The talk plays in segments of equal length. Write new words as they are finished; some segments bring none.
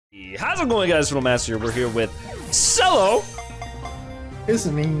How's it going, guys? FullMetalMaster. We're here with Selo. It's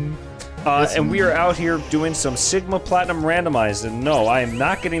me. And we are out here doing some Sigma Platinum randomized. And no, I am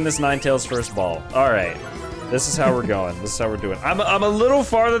not getting this Ninetales first ball. All right, this is how we're going. This is how we're doing. I'm a little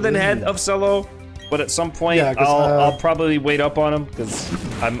farther than head of Selo, but at some point yeah, I'll probably wait up on him because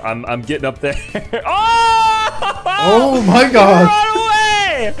I'm getting up there. Oh my God! Run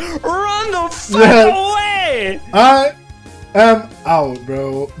away! Run the fuck away! I am out,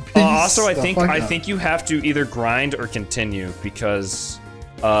 bro. Also, I think you have to either grind or continue because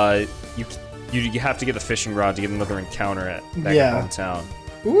you have to get the fishing rod to get another encounter at back in hometown.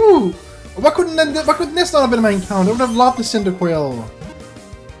 Ooh, why couldn't this not have been my encounter? I would have loved the Cyndaquil.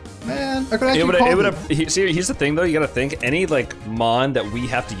 Man, I could actually See, here's the thing though, you gotta think, any like mon that we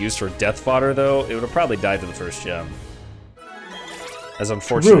have to use for death fodder though, it would have probably died to the first gem. As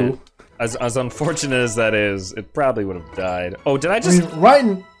unfortunate as unfortunate as that is, it probably would have died. Oh, did I just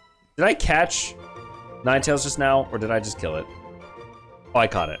did I catch Ninetales just now, or did I just kill it? Oh, I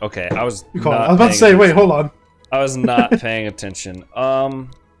caught it. Okay, I was about to say, wait, hold on. I was not paying attention. I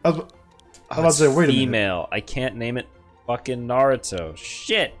was about to say, wait a minute. Female. I can't name it fucking Naruto.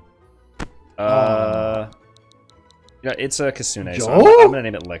 Shit. Yeah, it's a Kasune, so I'm gonna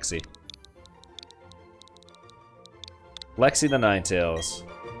name it Lexi. Lexi the Ninetales.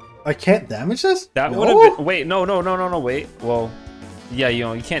 I can't damage this? That would have been. Wait, no, wait. Well, yeah,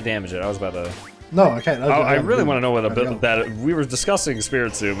 you can't damage it. I was about to. No, I can't. I really want to know what that. We were discussing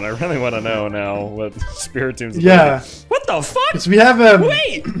Spiritomb, and I really want to know now what Spiritomb's. Yeah. What the fuck? Because we have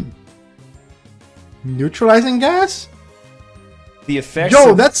wait. Neutralizing gas. The effects.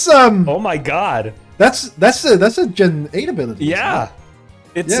 Yo, that's Oh my God. That's a Gen 8 ability. Yeah.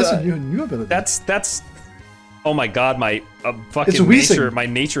 It's a new ability. That's. Oh my God, my fucking nature. My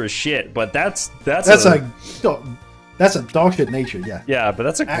nature is shit, but that's a dog shit nature. Yeah. Yeah, but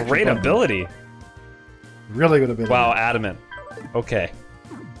that's a great ability. Really good ability. Wow, adamant. Okay.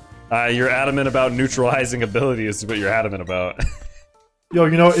 You're adamant about neutralizing abilities is what you're adamant about. Yo,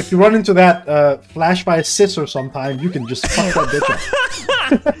 you know, if you run into that Flash by Scissor sometime, you can just fuck that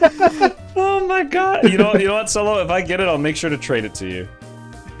bitch up. Oh my God. You know what, Solo? If I get it, I'll make sure to trade it to you.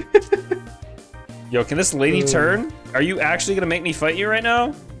 Yo, can this lady turn? Are you actually gonna make me fight you right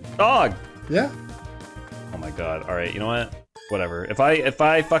now? Dog! Yeah. Oh my God. Alright, you know what? Whatever. If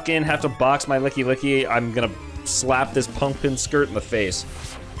I fucking have to box my licky, I'm gonna slap this pumpkin skirt in the face.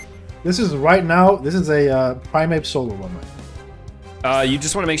 This is right now, this is a Primeape solo one, right? You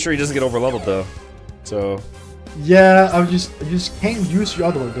just want to make sure he doesn't get overleveled though. So. Yeah, I just can't use your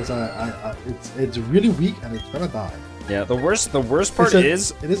other one because it's really weak and it's gonna die. Yeah, the worst part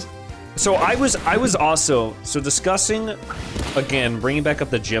is it is. So I was also discussing again, bringing back up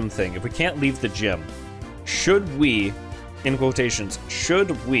the gym thing. If we can't leave the gym, should we, in quotations,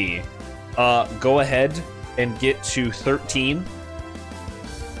 should we go ahead and get to 13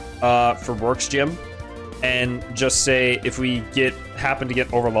 for Works Gym, and just say if we happen to get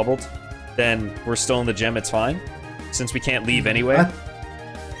overleveled, then we're still in the gym. It's fine, since we can't leave anyway.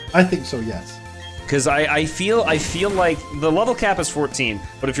 I think so. Yes. Because I feel like the level cap is 14,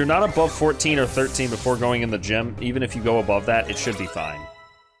 but if you're not above 14 or 13 before going in the gym, even if you go above that, it should be fine.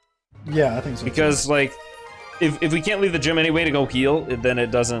 Yeah, I think so. Because like, if we can't leave the gym anyway to go heal, then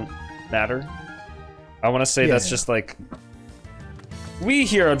it doesn't matter. I want to say that's just like, we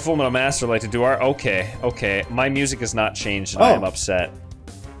here on FullMetalMaster like to do our okay. My music has not changed, and I am upset.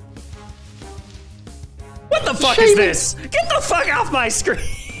 What the fuck is this? Get the fuck off my screen!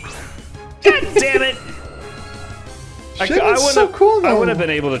 God damn it! So cool, though. I would have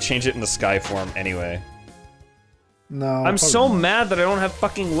been able to change it into sky form anyway. No. I'm so mad that I don't have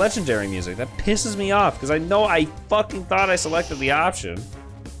fucking legendary music. That pisses me off because I know I fucking thought I selected the option.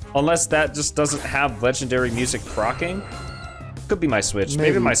 Unless that just doesn't have legendary music proccing. Could be my Switch.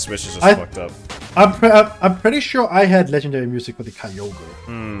 Maybe my Switch is just fucked up. I'm pretty sure I had legendary music for the Kyogre.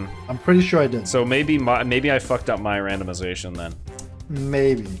 I'm pretty sure I did. So maybe I fucked up my randomization then.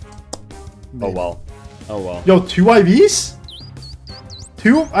 Maybe. Oh well. Oh well. Yo, 2 IVs?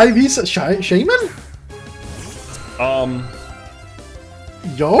 2 IVs Shaman?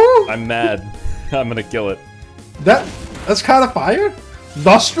 Yo? I'm mad. I'm gonna kill it. That's kind of fire?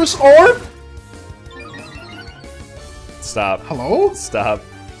 Lustrous Orb? Stop. Hello? Stop.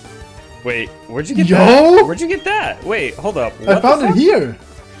 Wait, where'd you get that? Where'd you get that? Wait, hold up. I found it here.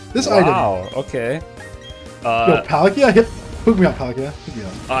 This item. Wow, okay. Yo, Palkia, hook me up, Palkia. Hook me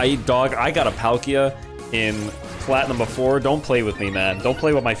up. Dog, I got a Palkia in Platinum before. Don't play with me, man. Don't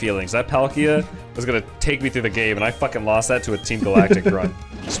play with my feelings. That Palkia was gonna take me through the game, and I fucking lost that to a Team Galactic run.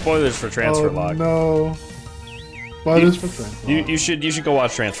 Spoilers for Transfer Log. No. But it's for Transfer Lock. You should go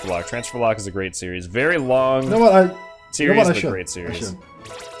watch Transfer Lock. Transfer Lock is a great series. Very long. You know what? Series, but a great series.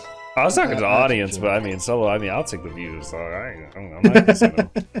 I was talking to the audience, but I mean, solo. I mean, I'll take the views. So I'm not gonna say no.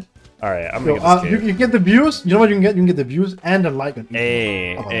 All right, I'm gonna get this game. You get the views. You know what you can get? You can get the views and a like on each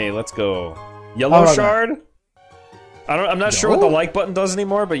Hey, let's go. Yellow shard. I'm not sure what the like button does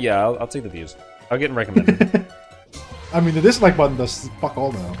anymore, but yeah, I'll take the views. I'll get them recommended. I mean, the dislike button does fuck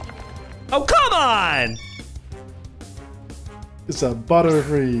all now. Oh, come on! It's a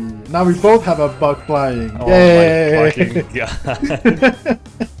Butterfree. Now we both have a bug flying. Oh Yay! my fucking god!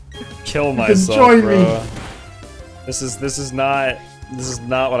 Kill myself, Join bro. me. This is not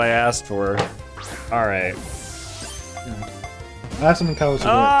what I asked for. All right. I have some encounters.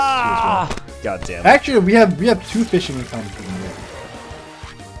 God damn. Actually, we have 2 fishing encounters.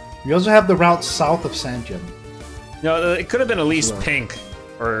 We also have the route south of Sandgem. No, it could have been at least pink,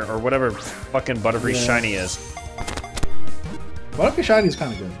 or whatever fucking Butterfree shiny is. Butterfree shiny is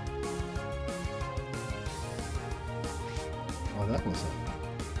kind of good. Oh, that was it.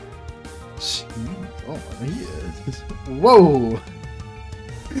 Oh, he is. Whoa!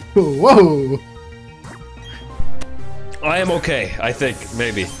 Whoa! I am okay. I think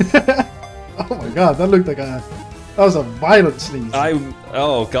maybe. Oh my god, that looked like that was a violent sneeze.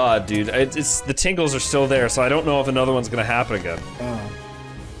 Oh god, dude, it's the tingles are still there, so I don't know if another one's gonna happen again.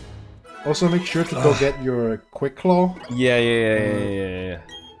 Also, make sure to go get your Quick Claw. Yeah.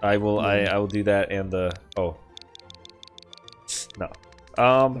 I will do that and the no.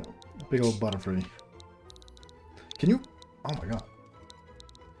 Big old Butterfree. Can you? Oh my god.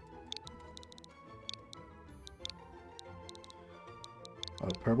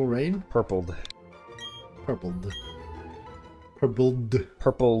 Purple rain? Purpled.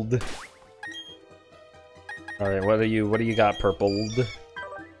 Alright, what do you got purpled?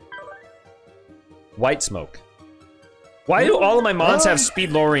 White smoke. Why do all of my mons have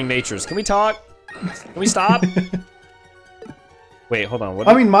speed lowering natures? Can we talk? Can we stop? Wait, hold on. What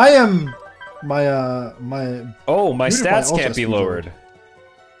I mean, my stats can't be lowered.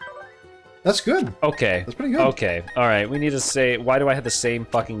 That's good. Okay. That's pretty good. Okay. All right. We need to say, why do I have the same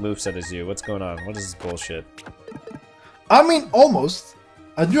fucking moveset as you? What's going on? What is this bullshit? I mean, almost.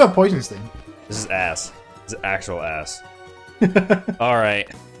 I do have Poison Sting. This is ass. This is actual ass. All right.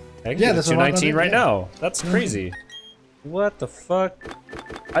 I can get that's 219 right now. That's crazy. What the fuck?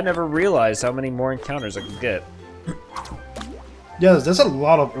 I never realized how many more encounters I could get. Yeah, there's a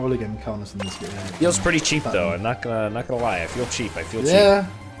lot of early game encounters in this game. Feels pretty cheap though. I'm not gonna lie. I feel cheap. I feel cheap. Yeah.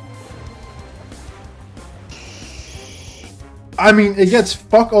 I mean, it gets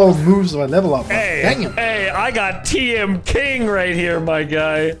fuck all moves if I level up. Hey, I got TM King right here, my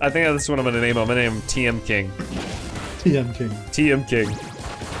guy. I think that's what I'm gonna name him. I'm gonna name him TM King. TM King. TM King.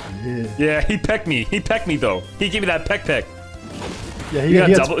 Yeah, he pecked me. He pecked me though. He gave me that peck. Yeah, he got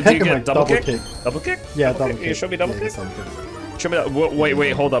double. Do you get double kick? Double kick? Yeah, double kick. You show me double kick. Show me that.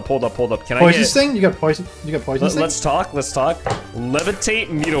 Wait, hold up. Can I Poison Sting? You got Poison Sting? Let's talk. Levitate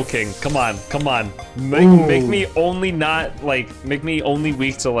Nidoking. Come on. Make me only make me only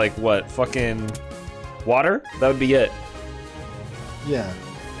weak to like what? Fucking water? That would be it. Yeah.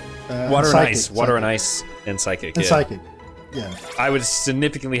 Water and ice. Water and ice and psychic. And psychic. Yeah. I would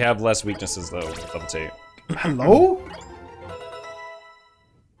significantly have less weaknesses though with Levitate. Hello?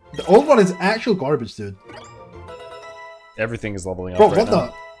 The old one is actual garbage, dude. Everything is leveling up bro, right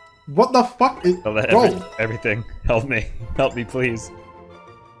now. What the fuck is... Bro. Everything. Help me. Help me, please.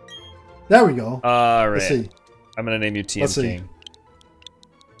 There we go. Alright. Let's see. I'm gonna name you TM King.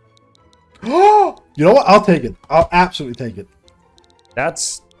 Oh! You know what? I'll take it. I'll absolutely take it.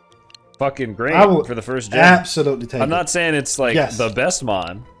 That's fucking great for the first gen. Absolutely take it. I'm not saying it's like the best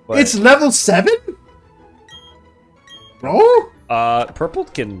mon, but... It's level 7? Bro? Purple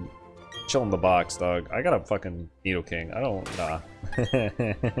can... chill in the box, dog. I got a fucking Nidoking. I don't. Nah.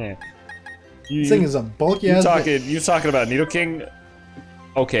 This thing is a bulky ass. You talking about Nidoking?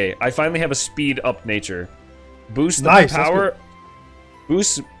 Okay, I finally have a speed up nature. Boost the power.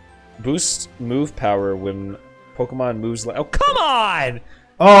 Boost move power when Pokemon moves. Oh come on!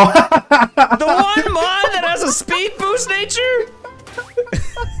 Oh, the one mon that has a speed boost nature.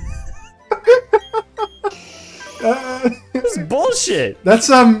 This is bullshit. That's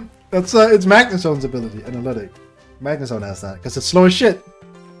it's Magnezone's ability, analytic. Magnezone has that, because it's slow as shit.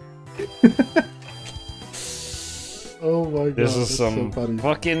 Oh my god. This is some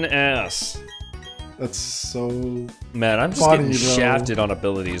fucking ass. That's so man, I'm just getting shafted on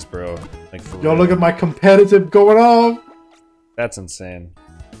abilities, bro. Like for real. Look at my competitive going on. That's insane.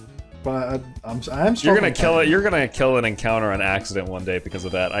 But I am You're gonna kill it. You're gonna kill an encounter on accident one day because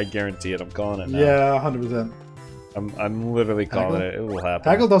of that. I guarantee it. I'm calling it now. Yeah, 100%. I'm literally calling it. It will happen.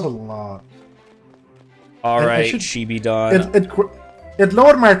 Tackle does a lot. All right, Chibi done. It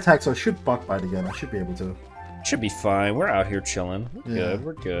lowered my attack, so I should Bug Bite again. I should be able to. Should be fine. We're out here chilling. We're good.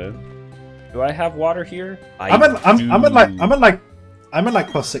 We're good. Do I have water here? I'm at like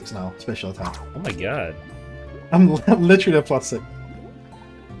 +6 now. Special attack. Oh my god. I'm literally at +6.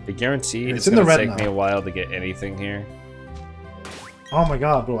 I guarantee it's gonna take me a while to get anything here. Oh my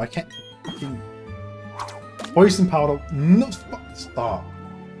god, bro! I can't fucking poison powder. No, stop.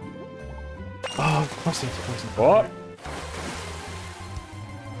 Oh, poison powder. What?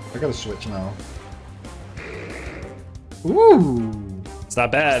 I gotta switch now. Ooh. It's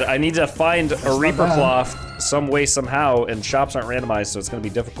not bad. I need to find a Reaper Cloth some way, somehow, and shops aren't randomized, so it's gonna be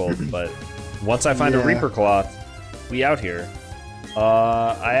difficult. But once I find a Reaper Cloth, we out here.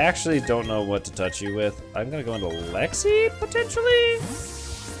 I actually don't know what to touch you with. I'm gonna go into Lexi, potentially?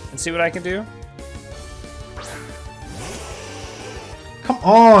 And see what I can do. Come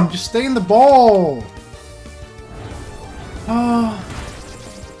on, just stay in the ball! Oh.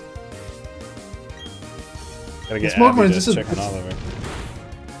 Gotta get Abby to check on Oliver.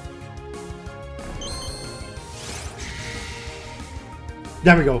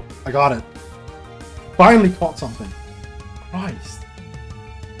 There we go. I got it. Finally caught something. Christ.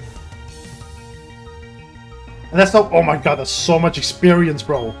 And that's not. Oh my god, that's so much experience,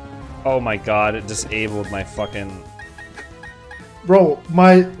 bro. Oh my god, it disabled my fucking. Bro,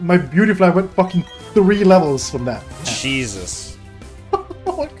 my Beautifly went fucking 3 levels from that. Jesus. Oh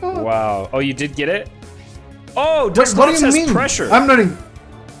my god. Wow. Oh, you did get it? Oh, Dust Clause has pressure. I'm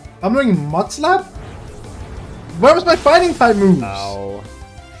learning Mud Slap? Where was my fighting type moves? Ow.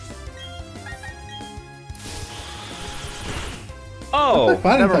 Oh,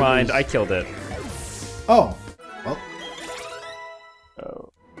 never mind. I killed it. Oh. Well. Oh.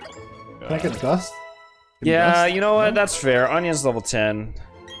 Can I get Dust? Yeah, you know what? That's fair. Onion's level 10.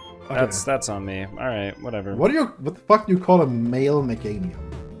 Okay. That's on me. All right, whatever. What the fuck do you call a male Meganium?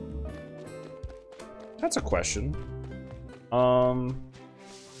 That's a question. Flower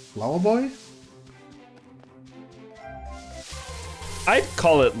Boy? I'd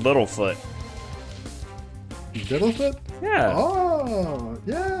call it Littlefoot. Littlefoot? Yeah. Oh,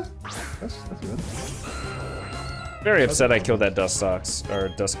 yeah. That's good. Very upset I killed that Dusclops or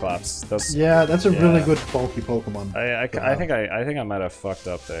Dusclops. Yeah, that's a really good bulky Pokemon. I think I might have fucked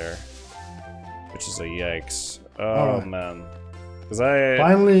up there, which is a yikes. Oh man, because I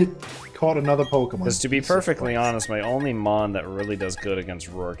finally caught another Pokemon. Because to be perfectly honest, my only Mon that really does good against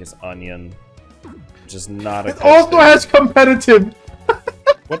Rourke is Onion, which is not a. It also has competitive.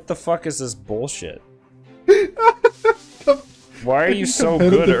 What the fuck is this bullshit? Why are you so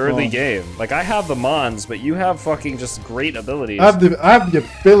good early game? Like, I have the Mons, but you have fucking just great abilities. I have the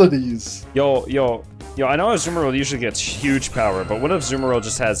abilities. Yo, I know Azumarill usually gets huge power, but what if Azumarill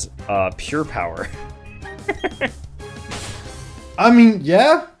just has pure power? I mean,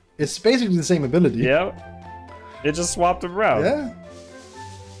 yeah, it's basically the same ability. Yeah, it just swapped them around. Yeah.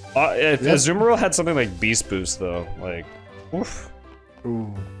 If Azumarill had something like Beast Boost, though, like, oof.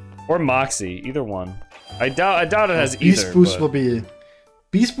 Ooh. Or Moxie, either one. I doubt it has either. Beast Boost will be.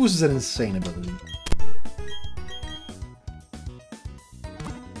 Beast Boost is an insane ability.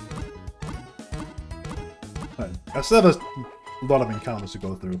 Right. I still have a lot of encounters to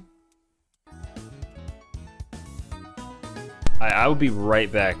go through. I will be right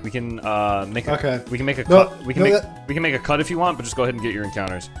back. We can make a we can make a cut. We can make a cut if you want, but just go ahead and get your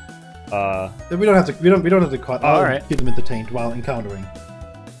encounters. We don't have to. We don't have to cut. All right. Keep them entertained while encountering.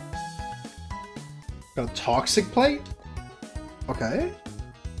 Got a Toxic Plate? Okay.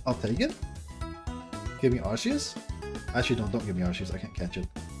 I'll take it. Give me Arceus? Actually, don't give me Arceus. I can't catch it.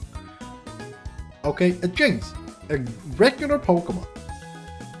 Okay, a Jinx. A regular Pokemon.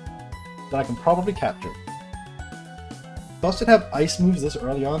 That I can probably capture. Does it have ice moves this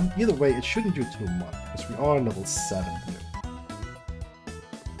early on? Either way, it shouldn't do too much, because we are level 7 here.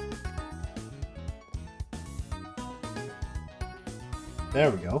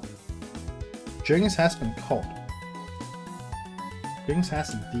 There we go. Jinx has been caught. Jinx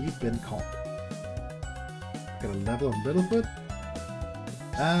has indeed been caught. Got a level of Littlefoot.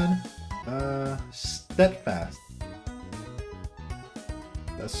 And Steadfast.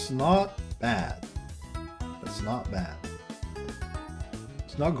 That's not bad. That's not bad.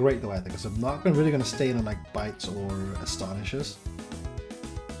 It's not great though, I think, because I'm not really gonna stay in on like Bites or Astonishes.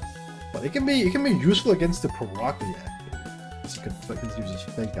 But it can be useful against the Parocky actually. It can use his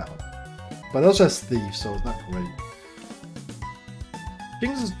Fake Out. But it also has Thief, so it's not great.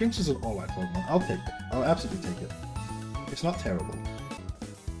 Jinx is an alright Pokemon. I'll take it. I'll absolutely take it. It's not terrible.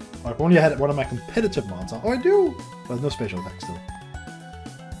 I've only had one of my competitive mons on. Oh, I do! But no special attack still.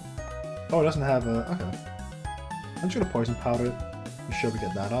 Oh, it doesn't have a... Okay. I'm just gonna poison powder it. Be sure we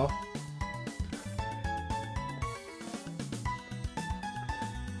get that off.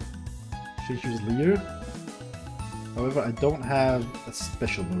 She chooses Leer. However, I don't have a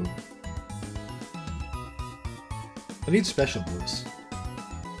special move. I need special moves.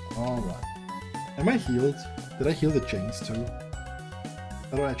 Alright. Am I healed? Did I heal the Jinx too?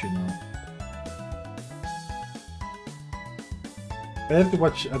 I don't actually know. I have to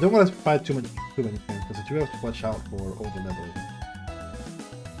watch. I don't want to fight too many things because I do have to watch out for over leveling.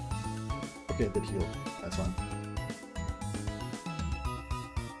 Okay, it did heal. That's fine.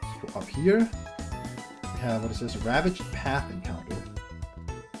 Let's go up here. We have what is this? Ravaged Path encounter.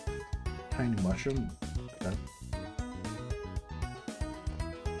 Tiny mushroom. Okay.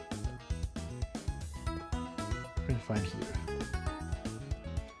 What can I find here?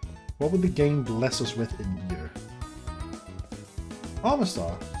 What would the game bless us with in here? Armor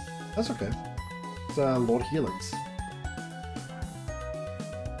Star. That's okay. It's Lord Helix.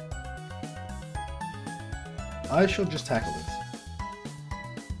 I shall just tackle this.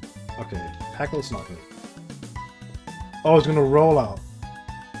 Okay, tackle is not good. Oh, it's gonna roll out.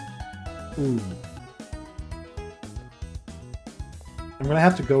 Ooh. I'm gonna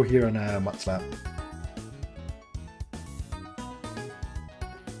have to go here and Mud Slap.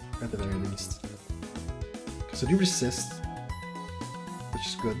 At the very least. Because I do resist, which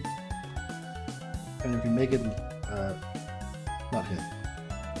is good. And if you make it not hit.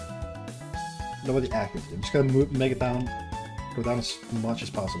 Lower the accuracy. I'm just gonna make it down, go down as much as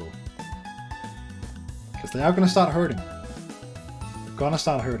possible. Because they are gonna start hurting. They're gonna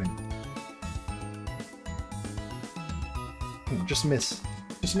start hurting. Just miss.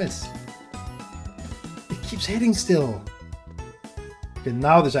 Just miss. It keeps hitting still. Okay,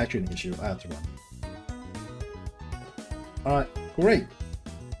 now there's actually an issue. I have to run. Alright, great.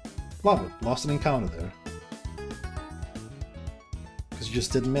 Love it. Lost an encounter there. Because you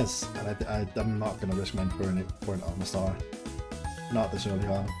just didn't miss. And I'm not going to risk my burn for an Armor Star. Not this early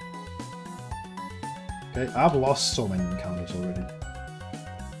on. Okay, I've lost so many encounters already.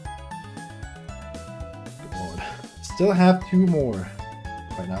 Good lord. Still have 2 more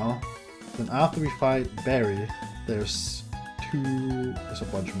right now. Then after we fight Barry, there's a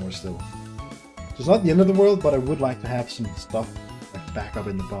bunch more still. So it's not the end of the world, but I would like to have some stuff like back up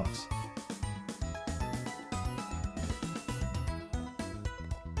in the box.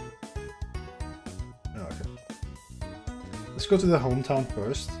 Okay. Let's go to the hometown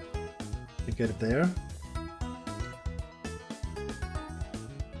first. We get it there.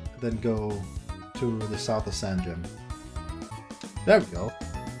 Then go to the south of Sand Gem. There we go.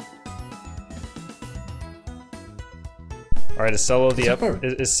 All right, is Selo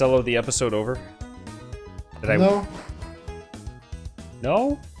the episode over? No.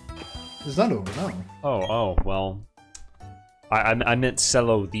 No? It's not over, no. Oh, well. I meant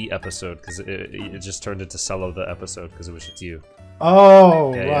Selo the episode, because it just turned into Selo the episode, because it was just you.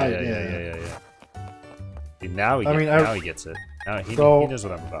 Oh, yeah, right, yeah. Now he gets it. Now he knows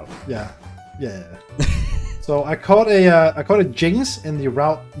what I'm about. Yeah. So I caught a Jinx in the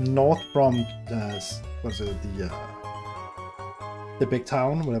route north from what's it, the big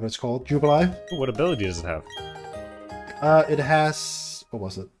town, whatever it's called, Jubilee. What ability does it have? It has, what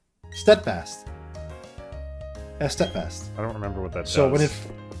was it? Steadfast. It has Steadfast. I don't remember what that does. So when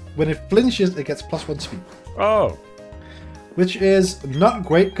it flinches, it gets +1 speed. Oh. Which is not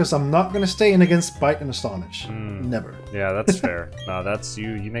great because I'm not gonna stay in against Bite and Astonish. Never. Yeah, that's fair. No, that's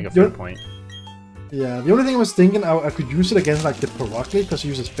you make a fair point. Yeah, the only thing I was thinking I could use it against like the Perockley because it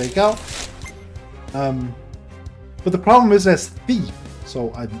uses Fake Out. But the problem is there's Thief,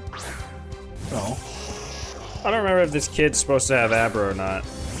 so I don't remember if this kid's supposed to have Abra or not.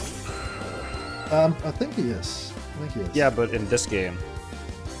 I think he is. Yeah, but in this game.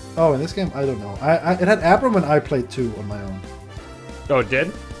 Oh, in this game? I don't know. It had Abra when I played 2 on my own. Oh, it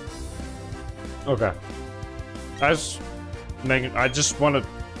did? Okay. I just want to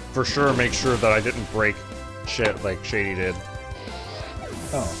for sure make sure that I didn't break shit like Shady did.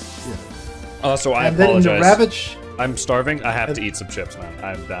 Oh, yeah. Also, I apologize. Then in the Ravage... I'm starving. I have to eat some chips, man.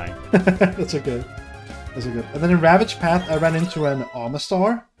 I'm dying. That's okay. That's okay. And then in Ravage Path, I ran into an Armor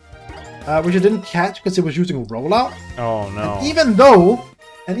Star, which I didn't catch because it was using Rollout. Oh no!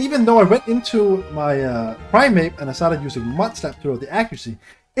 And even though I went into my Primate and I started using Mud Slap to throw the accuracy,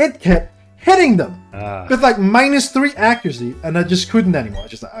 it kept hitting them with like -3 accuracy, and I just couldn't anymore. I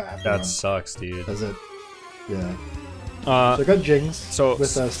just that sucks, dude. That's it. Yeah. So I got Jings so, with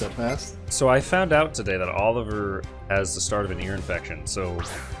Steadfast. So I found out today that Oliver has the start of an ear infection. So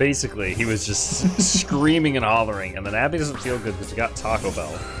basically, he was just screaming and hollering, and then Abby doesn't feel good because we got Taco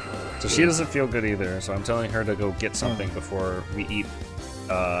Bell. So she doesn't feel good either. So I'm telling her to go get something before we eat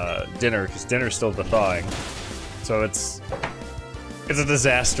dinner, because dinner's still the thawing. So it's a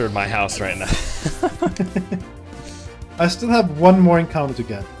disaster in my house right now. I still have one more encounter to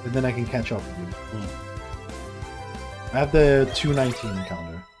get, and then I can catch up with you. I have the 219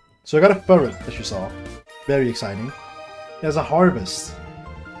 encounter. So I got a ferret, as you saw. Very exciting. There's a harvest.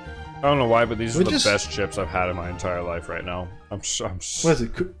 I don't know why, but these are the best chips I've had in my entire life right now. What is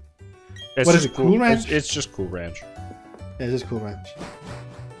it? What is it? Cool Ranch? It's just Cool Ranch. Yeah, it is Cool Ranch.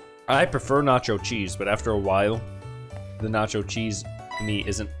 I prefer nacho cheese, but after a while, the nacho cheese to me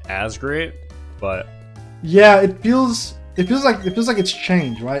isn't as great. But yeah, it feels like it's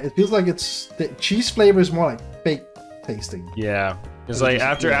changed, right? It feels like it's the cheese flavor is more like fake tasting. Yeah, it's like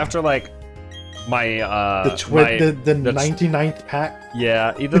after like my the 99th pack.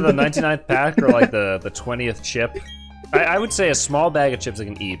 Yeah, either the 99th pack or like the 20th chip. I would say a small bag of chips I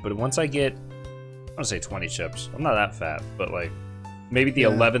can eat, but once I get, I want to say 20 chips. I'm not that fat, but like maybe the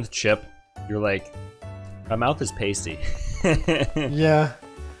 11th chip, you're like, my mouth is pasty. Yeah.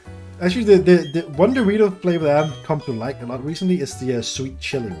 Actually, the one Dorito flavor that I've come to like a lot recently is the sweet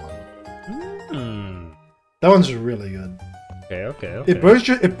chili one. That one's really good. Okay. It burns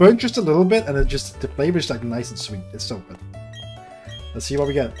just a little bit, and the flavor is like nice and sweet. It's so good. Let's see what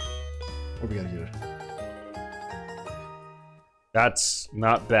we get. What we got here? That's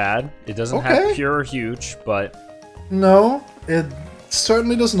not bad. It doesn't have pure huge, but no, it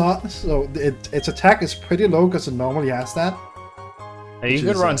certainly does not. So its attack is pretty low because it normally has that. Hey, you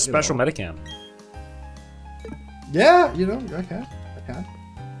could run special Metacam. Yeah, I can.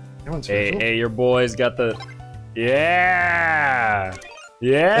 Hey, your boy's got the. Yeah!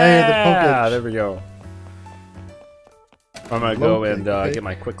 Yeah! Hey, there we go. I'm gonna go and get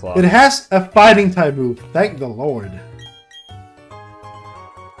my Quick Claw. It has a fighting type move, thank the Lord.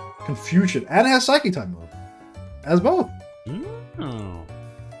 Confusion, and it has psychic type move. As both.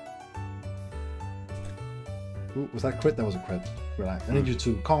 Ooh, was that crit? That was a crit. Relax. I need you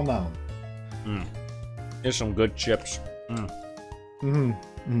to calm down. Here's some good chips. I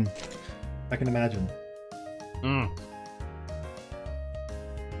can imagine.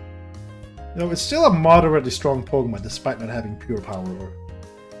 It's still a moderately strong Pokemon despite not having pure power.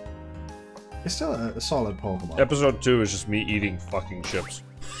 It's still a solid Pokemon. Episode 2 is just me eating fucking chips.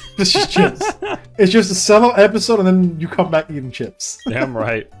 It's just chips. It's just a solo episode and then you come back eating chips. Damn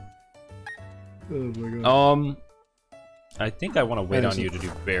right. Oh my god. I think I want to wait on you to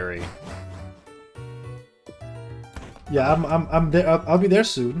do Berry. Yeah, I'm there. I'll be there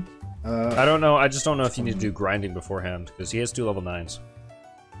soon. I don't know. I just don't know if you need to do grinding beforehand because he has 2 level 9s.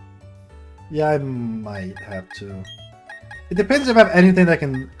 Yeah, I might have to. It depends if I have anything that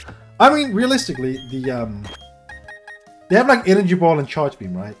can. I mean, realistically, they have like Energy Ball and Charge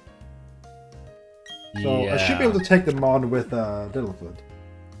Beam, right? So I should be able to take them on with Littlefoot.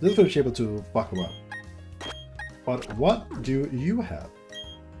 Littlefoot should be able to fuck them up. But what do you have?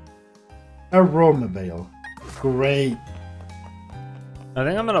 Aroma Veil. Great. I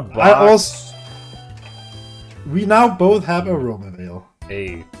think I'm gonna box. We now both have Aroma Veil.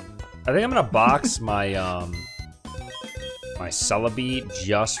 Hey, I think I'm gonna box my my Celebi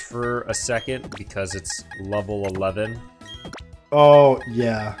just for a second because it's level 11. Oh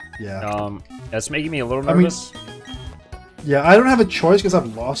yeah. That's making me a little nervous. Yeah, I don't have a choice because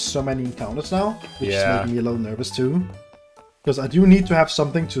I've lost so many encounters now, which is making me a little nervous too. Because I do need to have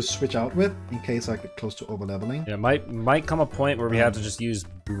something to switch out with in case I get close to over-leveling. Yeah, might come a point where we have to just use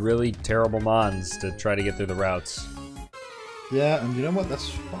really terrible mons to try to get through the routes. Yeah, and you know what? That's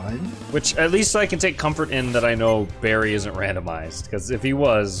fine. Which, at least I can take comfort in that I know Barry isn't randomized. Because if he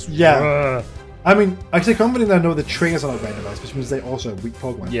was... Yeah. I mean, I take comfort in that I know the triggers are not randomized, which means they also have weak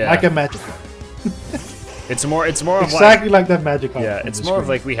Pokemon. Yeah. Like a Magic Card. It's more of exactly like that Magic Card. Yeah, it's more of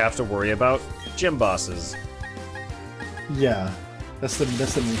like we have to worry about gym bosses. Yeah, that's the main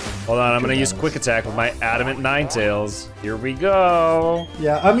thing. Hold on, I'm gonna use Quick Attack with my Adamant Ninetales. Here we go.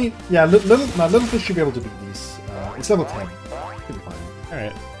 Yeah, I mean, yeah, Littlefoot should be able to beat these. It's level 10. Should be fine. All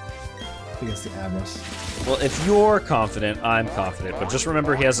right. Against the Abras. Well, if you're confident, I'm confident. But just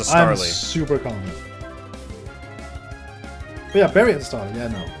remember, he has a Starly. I'm super confident. But yeah, Barry has a Starly. Yeah,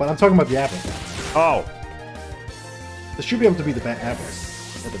 no. But I'm talking about the Abra. Oh. This should be able to be the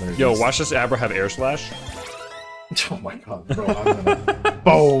Abra. Yo, watch this Abra have Air Slash. Oh my god, bro. I'm gonna...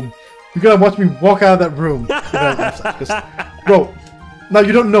 Boom. You're gonna watch me walk out of that room. Bro, No,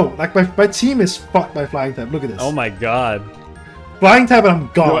 you don't know. Like, my team is fucked by flying type. Look at this. Oh my god. Flying type and I'm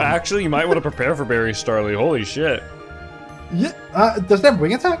gone. Yo, actually, you might want to prepare for Barry Starly. Holy shit. Yeah, does that have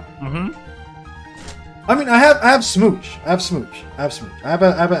wing attack? Mm-hmm. I mean, I have Smooch. I have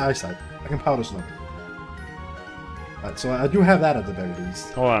an Ice type. I can Powder Snow. Alright, so I do have that at the very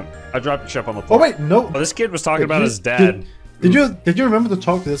least. Hold on. I dropped a chip on the floor. Oh, wait, no. Oh, this kid was talking about his dad. Did you remember to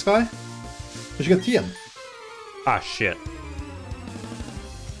talk to this guy? Because you get TM. Ah, shit.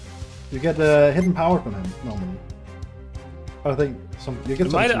 You get hidden power from him, normally. I think you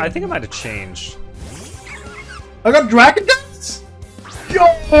get I think it might have changed. I got Dragon Dance! Yo!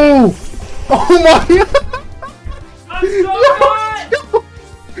 Oh my god! I'm so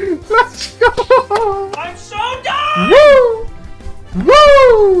done! Let's go! I'm so done! Woo!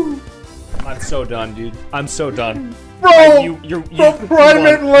 Woo! I'm so done, dude. I'm so done. Bro! You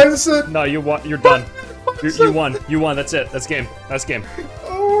Primate Lancet! No, you won. You're done. You won. You won. That's it. That's game. That's game.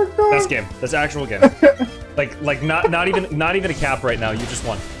 Oh my god! That's game. That's actual game. like not even a cap right now. You just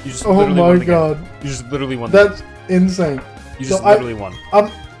won. You just oh literally my won the god! Game. You just literally won. The That's insane. You just literally won.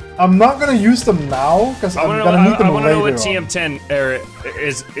 I'm not gonna use them now because I'm gonna need them later. I want to know what on.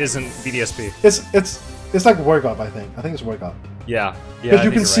 TM10 isn't BDSP. It's like work up. I think it's work up. Yeah. Because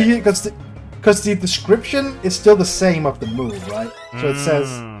you can see it because the description is still the same of the move, right? So it says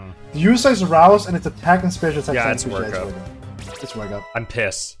the user is aroused and its attack and special attack. Yeah, it's work up. It's work up. I'm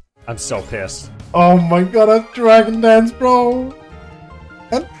pissed. I'm so pissed. Oh my god, I have Dragon Dance, bro!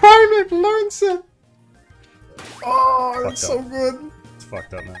 And Primate learns it! Oh, that's so good. It's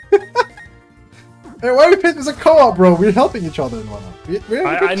fucked up, man. Hey, why are we pissed? It's a co-op, bro. We're helping each other and whatnot.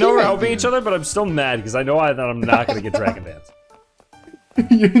 I know we're helping each other, but I'm still mad because I know that I'm not going to get Dragon Dance.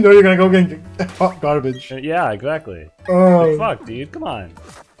 You know you're going to go get hot garbage. Yeah, exactly. Oh. Like, fuck, dude. Come on.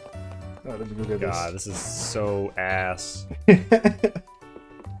 Oh, let me go get God, this is so ass.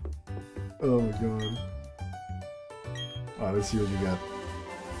 Oh my god. Alright, let's see what you got.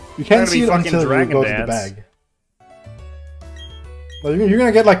 You can't see it until you go to the bag. No, you're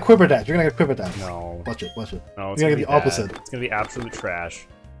gonna get like Quiver Dash. You're gonna get Quiver Dash. No. Watch it, watch it. No, you're gonna get the opposite. It's gonna be absolute trash.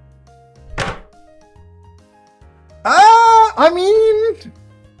 I mean...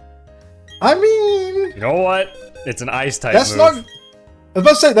 You know what? It's an ice type That's move. not... I was about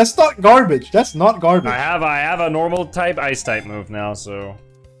to say, that's not garbage. That's not garbage. I have a normal type ice type move now, so...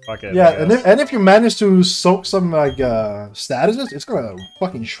 Fuck it. Yeah, and if you manage to soak some, like, statuses, it's gonna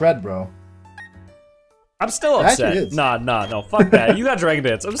fucking shred, bro. I'm still upset. Nah, no, fuck that. You got Dragon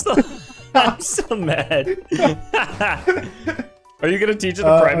Dance. I'm still mad. Are you gonna teach it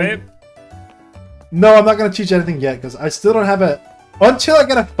the Primate? No, I'm not gonna teach anything yet, because I still don't have a... Until I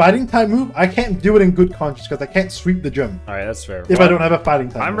get a fighting type move, I can't do it in good conscience, because I can't sweep the gym. Alright, that's fair. If I don't have a fighting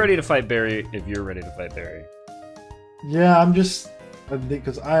type I'm move. ready to fight Barry if you're ready to fight Barry. Yeah, I'm just...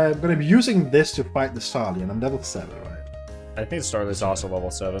 Because I'm gonna be using this to fight the Starly, and I'm level 7, right? I think Starly's also level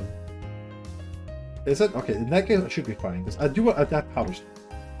 7. Is it? Okay, in that case I should be fighting, because I do want that powder stone.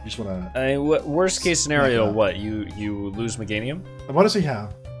 I just wanna... I mean, worst case scenario, what? You lose Meganium? I wanna see how.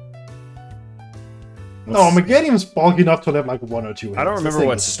 No, Meganium's bulky enough to live like 1 or 2 hits. I don't remember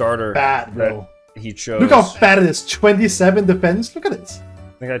what starter bad, bro. He chose. Look how fat it is. 27 defense. Look at this.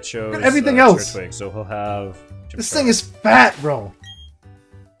 I think I chose everything else. Turtwig, so he'll have... This thing is fat, bro.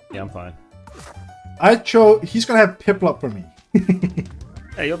 Yeah, I'm fine. I chose... He's gonna have Piplup for me.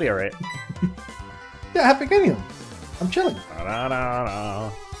 Hey, you'll be alright. Yeah, I have Meganium. I'm chilling.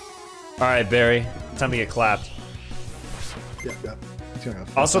 Alright, Barry. Time to get clapped. Yeah.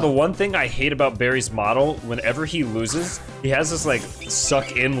 Also, the one thing I hate about Barry's model, whenever he loses, he has this, like,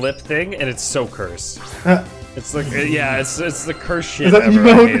 suck-in lip thing, and it's so cursed. It's like, yeah, it's the curse shit ever.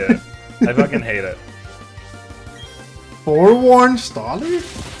 I hate it. I fucking hate it. Forewarned Starly?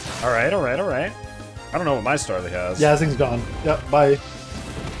 Alright. I don't know what my Starly has. Yeah, this thing's gone. Yep, bye.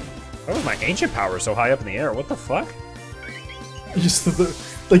 Why was my ancient power so high up in the air? What the fuck? Just,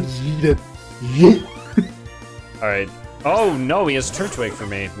 like, yeet it. Yeet. Alright. Oh, no, he has Turtwig for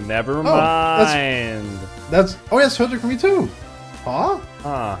me. Never mind. That's... Oh, he has Turtwig for me, too. Huh?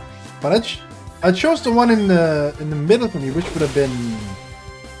 Huh. But I chose the one in the middle for me, which would have been...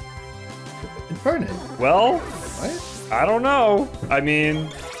 Infernape. Well... Right? I don't know. I mean...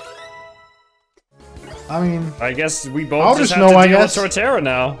 I guess we both just have to deal with Torterra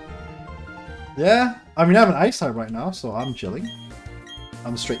now. Yeah. I mean, I have an Ice type right now, so I'm chilling.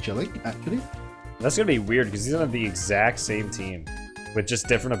 I'm straight chilling, actually. That's gonna be weird, because he's on the exact same team. With just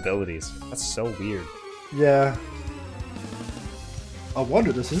different abilities. That's so weird. Yeah. I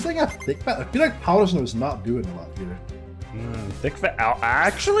wonder, does this thing have Thick Fat? I feel like Powder Snow is not doing a lot here. Thick Fat...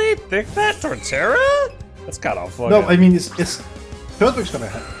 Actually? Thick Fat Torterra? That's kind of fucking... No, I mean, it's Turtwig's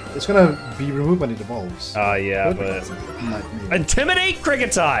it's gonna be removed when it evolves. Yeah, but intimidate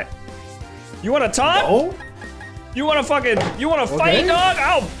cricket type. You want to taunt? Oh, You want to fight, dog?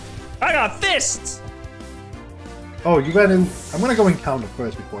 Oh, I got fists. oh, you ran in. I'm gonna go and counter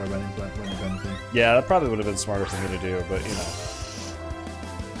first before I run into anything. Yeah, that probably would have been smarter for me to do, but you know,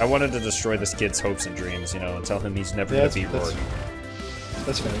 I wanted to destroy this kid's hopes and dreams, you know, and tell him he's never gonna beat Rory.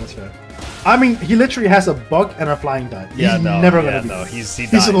 That's fair. That's fair. I mean, he literally has a bug and a flying type. Yeah, He's no, never gonna beat him. He's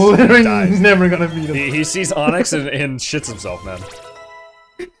literally he dies. never gonna beat him. He sees Onyx and shits himself, man.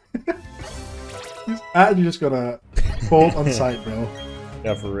 He's actually just gonna bolt on sight, bro.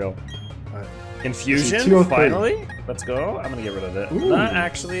 Yeah, for real. Right. Infusion, finally. Let's go. I'm gonna get rid of it. Not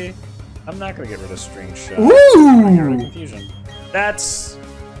actually. I'm not gonna get rid of String Shot. Ooh! I'm gonna get rid of Confusion. That's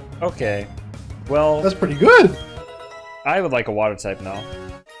okay. Well, That's pretty good. I would like a water type now.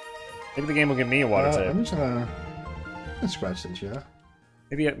 Maybe the game will give me a water type. I'm just gonna scratch this, yeah.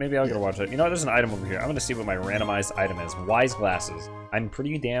 Maybe I'll get a water type. You know what? There's an item over here. I'm gonna see what my randomized item is. Wise glasses. I'm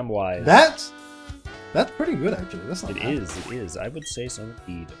pretty damn wise. That's pretty good, actually. That's not It bad. is. I would say so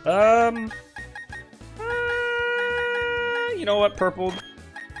indeed. You know what, Purple?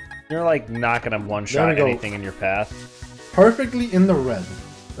 You're like not gonna one-shot anything in your path. Perfectly in the red.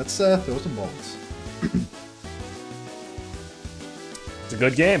 Let's throw some bolts. It's a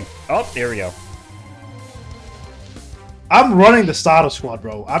good game. Oh, there we go. I'm running the starter squad,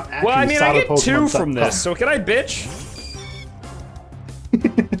 bro. I'm actually Well, I mean, I get Pokemon 2 from this, so can I bitch?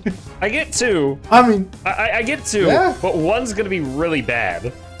 I get 2. I mean, I get 2, yeah. but one's gonna be really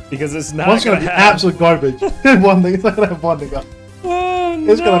bad because it's not one's gonna be have... absolute garbage. One thing, it's not gonna have one thing up. Oh,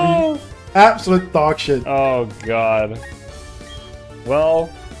 It's gonna be absolute dog shit. Oh god. Well,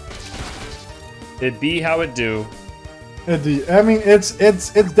 it be how it do. Indeed. I mean, it's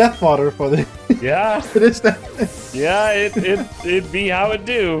death fodder for the. Yeah. It is death. Yeah, it be how it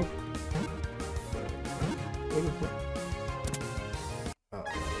do.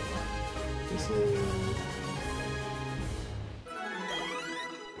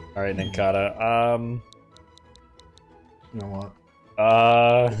 All right, Ninkata. You know what?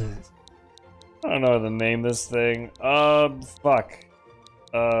 I don't know how to name this thing. Fuck.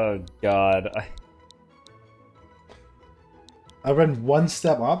 God. I ran one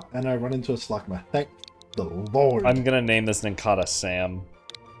step up and I run into a Slugma. Thank the Lord. I'm gonna name this Ninkata Sam.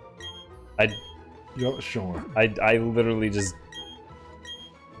 You're sure. I literally just.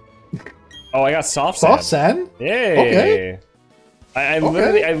 Oh, I got soft sand. Soft sand? Yay! Okay. I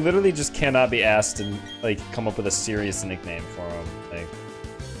literally just cannot be asked to like come up with a serious nickname for him. Like,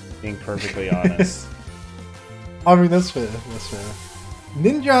 being perfectly honest. I mean, that's fair. That's fair.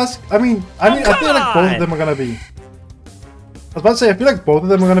 Ninjas. I feel like both of them are gonna be. I was about to say, I feel like both of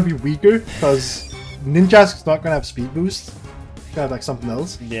them are gonna be weaker because Ninjask's not gonna have speed boost. It's gonna have like something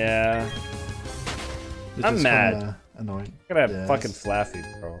else. Yeah. Which I'm is mad. kinda annoying. I'm gonna have fucking Flaffy,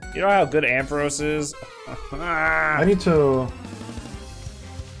 bro. You know how good Ampharos is? I need to.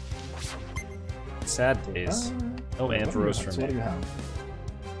 Sad days. No Ampharos for So what do me. you have?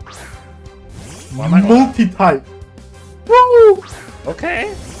 Why am I- Multi-type. Woo!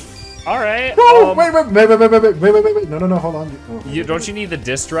 Okay. Alright. Whoa! Wait! No! Hold on. Don't you need the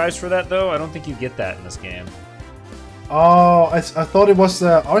disc drives for that though? I don't think you get that in this game. Oh, I thought it was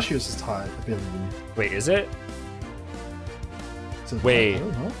Arceus' type ability. Wait, is it? So, Wait. I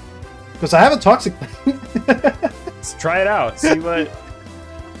don't know. Because I have a toxic. Let's try it out. See what.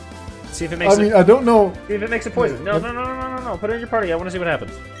 See if it makes. I don't know. See if it makes it poison. No. Put it in your party. I want to see what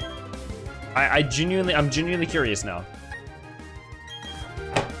happens. I'm genuinely curious now.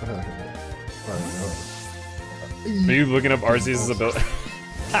 Are you looking up Arceus' ability?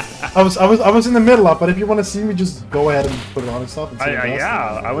 I was in the middle up, but if you want to see me, just go ahead and put it on and stuff. And see what it does.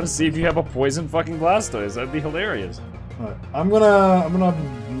 Yeah, I want to see if you have a poison fucking Blastoise. That'd be hilarious. Alright, I'm gonna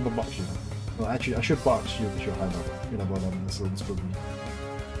box you. Well, actually, I should box you to show how you're gonna blow on this will be.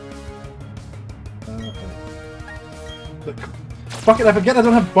 Look. Fuck it, I forget I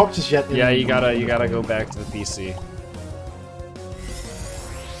don't have boxes yet. Yeah, you gotta go back to the PC.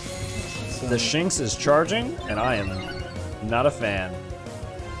 The Shinx is charging, and I am not a fan.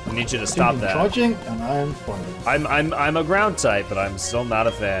 I need you to stop that. Charging, and I am fighting. I'm a ground type, but I'm still not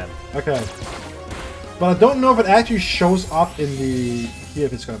a fan. Okay. But I don't know if it actually shows up in the here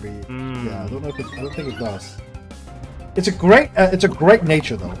if it's gonna be. Yeah, I don't know if I don't think it does. It's a great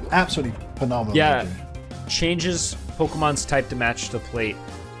nature though. Absolutely phenomenal. Yeah, nature. changes Pokemon's type to match the plate.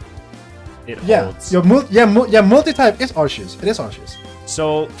 It Yeah, holds. your multi-type is Arceus. It is Arceus.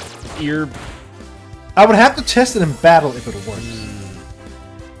 So you're. I would have to test it in battle if it works.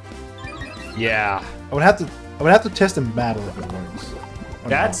 Yeah. I would have gonna have to test in battle if it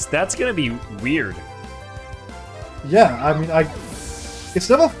works. That's gonna be weird. Yeah, I mean, it's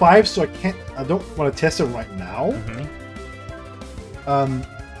level 5, so I don't want to test it right now.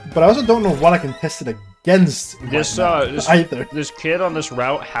 But I also don't know what I can test it against either. This kid on this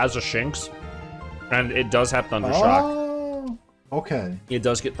route has a Shinx, and it does have Thundershock. Oh, okay. It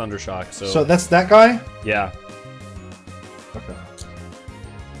does get Thundershock, so... So that's that guy? Yeah. Okay.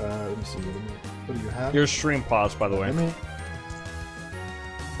 Let me see. What do you have? Your stream paused, by the way.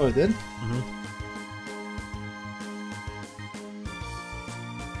 Oh, it did?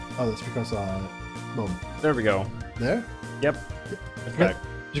 Oh, that's because, boom. There we go. There? Yep. Okay.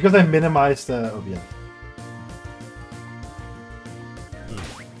 Because I minimized the OBS.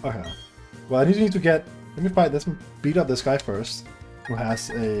 Okay. Well, I need to get... Let me fight this. Beat up this guy first. Who has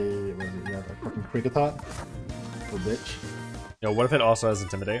a... What is it? Yeah, a fucking Kricketot. A bitch. Yo, what if it also has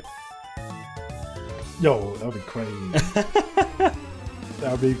Intimidate? Yo, that would be crazy.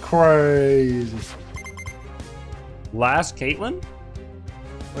 That would be crazy. Last Caitlyn?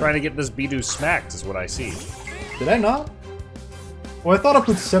 Trying to get this Bidoof smacked is what I see. Did I not? Well, I thought I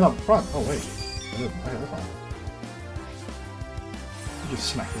put Sen up front. Oh, wait. Okay, that's fine. Just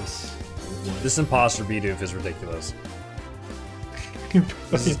smack this. This imposter Bidoof is ridiculous.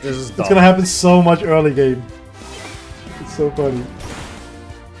 This is dumb. It's gonna happen so much early game. It's so funny.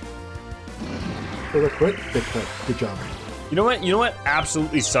 Oh, that crit? Good crit. Good job. You know what? You know what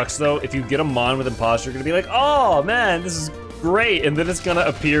absolutely sucks though? If you get a Mon with imposter, you're gonna be like, oh man, this is great, and then it's gonna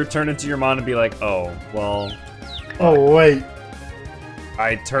appear, turn into your Mon, and be like, oh, well. Oh wait.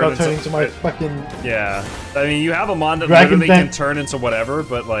 I turn into my fucking... Yeah. I mean, you have a Mon that Dragon literally can turn into whatever,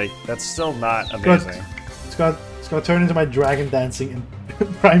 but like, that's still not amazing. It's gonna turn into my dragon dancing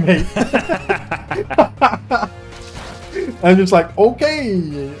primate. I'm just like,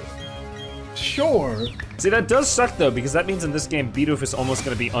 okay, sure. See, that does suck though, because that means in this game, Bidoof is almost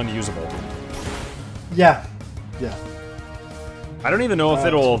gonna be unusable. Yeah. Yeah. I don't even know if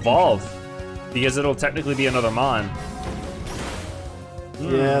it'll evolve, because it'll technically be another Mon.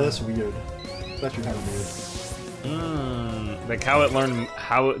 Yeah, that's weird. That's actually kind of weird. Like how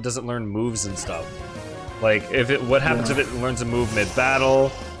it doesn't learn moves and stuff. Like what happens if it learns a move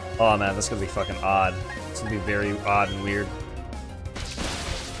mid-battle? Oh man, that's gonna be fucking odd. It's gonna be very odd and weird.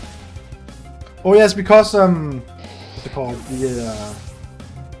 Oh yeah, it's because what's it called? The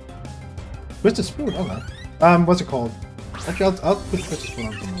Twisted Spoon. Okay. What's it called? Actually, I'll put Twisted Spoon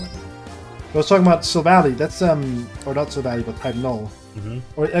on something like that. I was talking about Sylvally. That's or not Sylvally, but Type Null.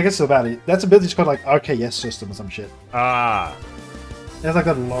 Or I guess Sylvally. That's ability is called like RKS system or some shit. Ah. It has like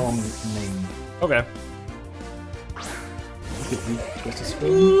that long name. Okay. Twisted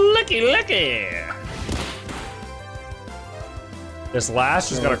Spoon. Lucky. This Lash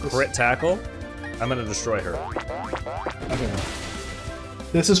has got a crit tackle. I'm gonna destroy her. Okay.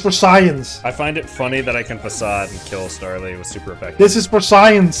 This is for science. I find it funny that I can facade and kill Starly with super effective. This is for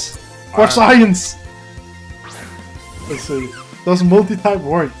science. For science. Let's see. Does multi-type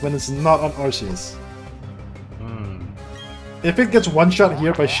work when it's not on Arceus? If it gets one-shot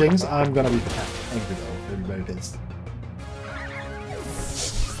here by Shinx, I'm gonna be angry though. I'll be very pissed.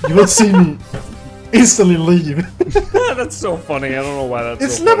 You will see me instantly leave. That's so funny. I don't know why that's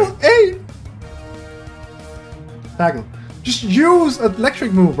it's so level funny. 8! Tackle. Just use an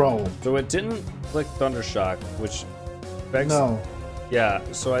electric move, bro. So it didn't click Thundershock, which begs... No. Yeah,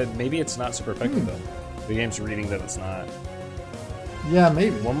 so maybe it's not super effective though. The game's reading that it's not. Yeah,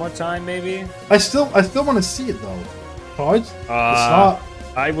 maybe. One more time, maybe? I still want to see it though. Charge? It's not.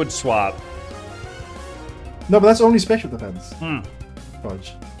 I would swap. No, but that's only special defense.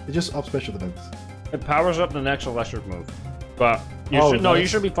 Charge. It just ups special defense. It powers up the next electric move. But you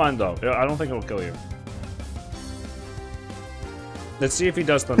should be fine though. I don't think it'll kill you. Let's see if he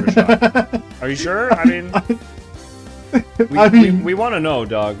does Thundershock. Are you sure? I mean, we want to know,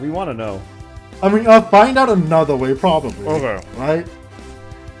 dog. We want to know. I mean, I'll find out another way, probably. Okay. Right?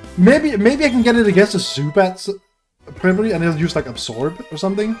 Maybe I can get it against a Zubat, probably, and it'll use like Absorb or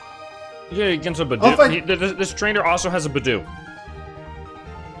something. Yeah, against a Bidoof. This trainer also has a Bidoof.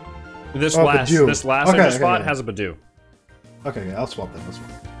 This last I just fought has a Bidoof. Okay, I'll swap them.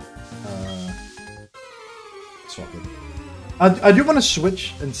 Swap them. I do want to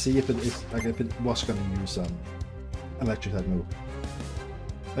switch and see if it is like if it was going to use electric type move.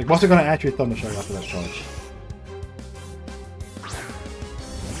 Like, was it going to actually Thundershock after that charge?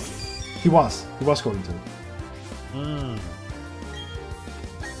 He was going to.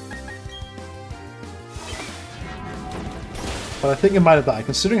 But I think it might have died,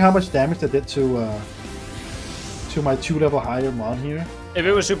 considering how much damage they did to my 2-level higher Mon here. If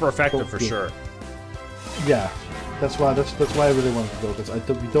it was super effective, for sure. Yeah, that's why I really wanted to go because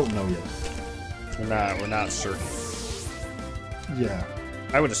we don't know yet. We're not certain. Yeah.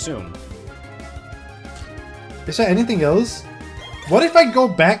 I would assume. Is there anything else? What if I go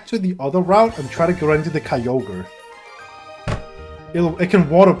back to the other route and try to go into the Kyogre? It can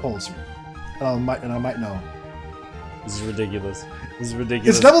water pulse me, and I might know. This is ridiculous. This is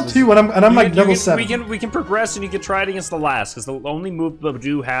ridiculous. It's level 2 and I'm like level 7. We can progress and you can try it against the last because the only move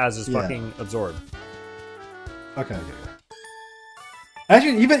Bidoof has is fucking absorb. Okay.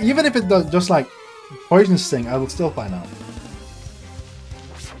 Actually, even if it does just like poison sting, I will still find out.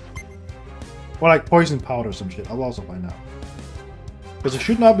 Or like poison powder or some shit. I will also find out. Because it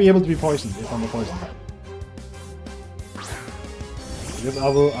should not be able to be poisoned if I'm a poison type. Because I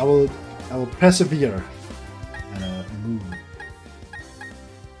will persevere and move.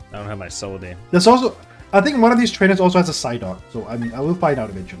 I don't have my Celadine. There's also, I think one of these trainers also has a Psyduck, so I mean I will find out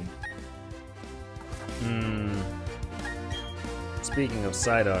eventually. Speaking of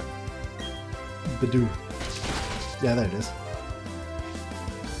Psyduck. Bidoof. Yeah, there it is.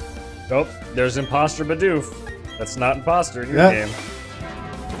 Oh, there's Imposter Bidoof. That's not Imposter in your game.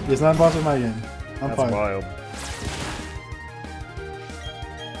 It's not Imposter in my game. That's fine. wild.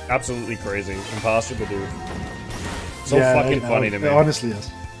 Absolutely crazy. Imposter Bidoof. So fucking funny to me. It honestly is.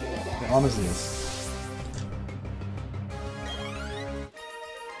 It honestly is.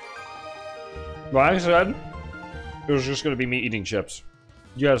 Well, I said it was just gonna be me eating chips.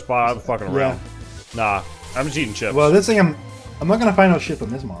 You guys thought I was fucking around. Nah, I'm just eating chips. Well, this thing I'm not gonna find out shit from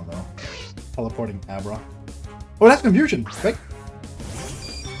this mon though. Teleporting Abra. Oh, that's confusion, right?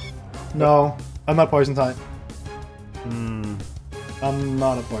 No, I'm not poison type. I'm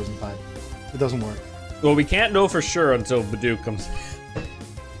not a poison type. It doesn't work. Well, we can't know for sure until Bidoof comes.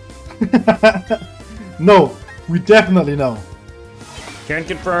 No, we definitely know. Can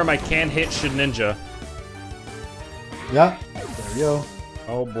confirm I can hit Shedinja. Yeah, there we go.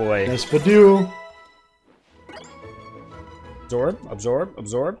 Oh boy. There's Bidoof. Absorb, absorb,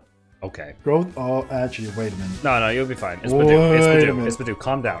 absorb. Okay. Growth. Oh, actually, wait a minute. No, you'll be fine. It's Bidoof. It's Wait a Bidoof. minute. It's Bidoof.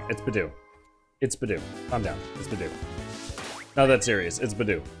 Calm down. It's Bidoof. It's Bidoof. Calm down. It's Bidoof. No, that's serious. It's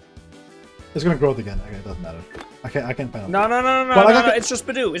Bidoof. It's gonna growth again. Okay, it doesn't matter. I can't find out. No. It's just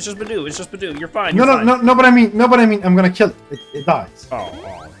Bidoof. It's just Bidoof. It's just Bidoof. You're fine. You're fine. No, but I mean, I'm gonna kill it. It dies.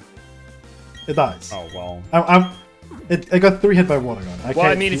 Oh. It dies. Oh well. I got 3 hit by water gun. Well,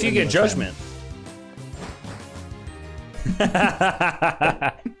 I mean, if you get judgment.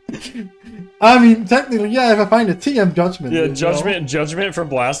 I mean, technically, yeah. If I find a TM judgment. Yeah, judgment for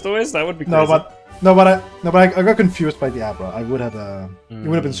Blastoise. That would be crazy. No, but I got confused by the Abra. I would have it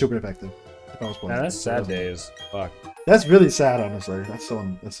would have been super effective if I was playing. Yeah, that's sad days. Fuck. That's really sad, honestly. That's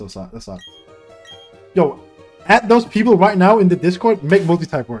so sad. That's sad. Yo, at those people right now in the Discord, make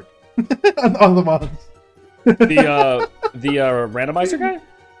multi-type work on the mods. The randomizer guy?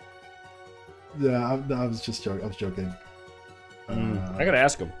 Yeah, I was just joking. I was joking. I gotta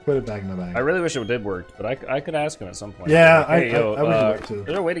ask him. Put it back in the bag. I really wish it did work, but I could ask him at some point. Yeah, like, hey, I wish it worked too. Is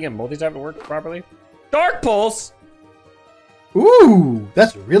there a way to get multi-type to work properly? Dark Pulse! Ooh,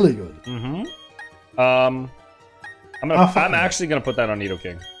 that's really good. I'm actually gonna put that on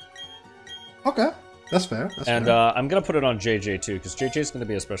Nidoking. Okay, that's fair. And I'm gonna put it on JJ too, because JJ's gonna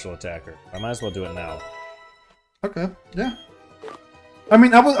be a special attacker. I might as well do it now. Okay, yeah. I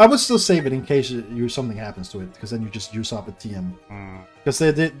mean, I would still save it in case something happens to it, because then you just use up a TM. Because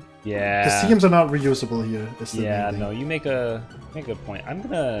they did. Yeah. Because TMs are not reusable here. That's the main thing. No, you make a good point. I'm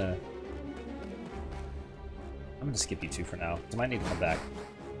gonna skip you 2 for now, because I might need to come back.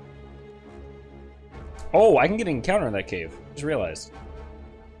 Oh, I can get an encounter in that cave. Just realized.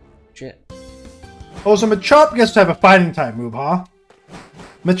 Shit. Oh, so Machop gets to have a fighting type move, huh?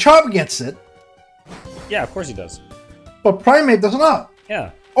 Machop gets it. Yeah, of course he does. But Primate does not.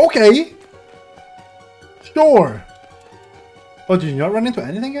 Yeah. Okay. Sure. Oh, did you not run into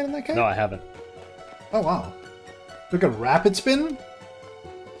anything yet in that cave? No, I haven't. Oh, wow. Look at Rapid Spin.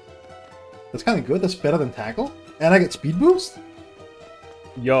 That's kind of good. That's better than Tackle. And I get Speed Boost.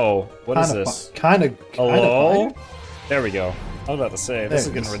 Yo, what is this? Kind of. Hello? There we go. I was about to say, this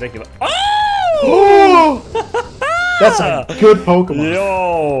is getting ridiculous. Oh! That's a good Pokemon.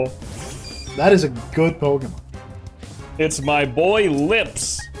 Yo! That is a good Pokemon. It's my boy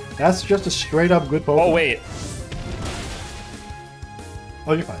Lips. That's just a straight up good Pokemon. Oh, wait.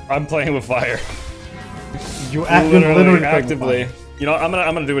 Oh, you're fine. I'm playing with fire. You literally actively. You know, I'm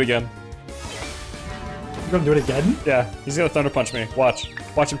gonna do it again. You're gonna do it again? Yeah, he's gonna Thunder Punch me. Watch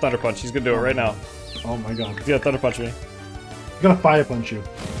him Thunder Punch. He's gonna do it right now. Oh my god. He's gonna Thunder Punch me. He's gonna Fire Punch you.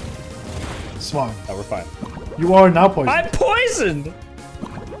 Smart. Oh, we're fine. You are now poisoned. I'm poisoned!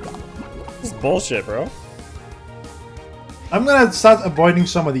 This is bullshit, bro. I'm gonna start avoiding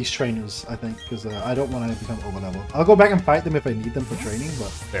some of these trainers, I think, because I don't want to become overleveled. I'll go back and fight them if I need them for training, but...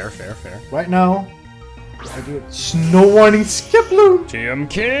 Fair. Right now, I do it. Snow Warning Skiploom! TM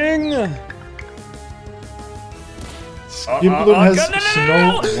King! Skiploom has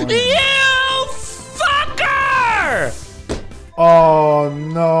Snow Warning. You fucker! Oh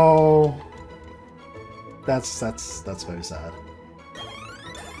no. That's very sad.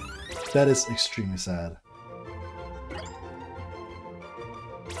 That is extremely sad.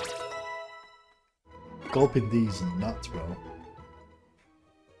 Gulping these nuts, bro.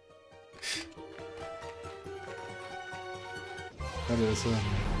 That is,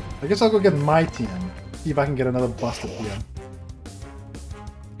 I guess I'll go get my TM. See if I can get another busted TM.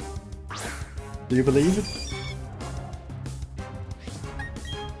 Do you believe it?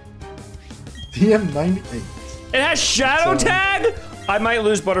 TM 98. It has Shadow Tag? I might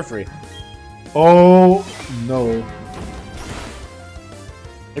lose Butterfree. Oh no.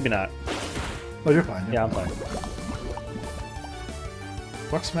 Maybe not. No, you're fine. Yeah, I'm fine.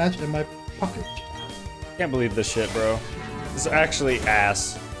 Rock Smash in my pocket. Can't believe this shit, bro. This is actually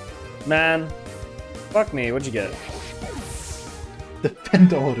ass. Man, fuck me. What'd you get?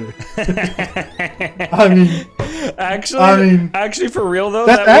 Defend order. I mean, actually, for real though,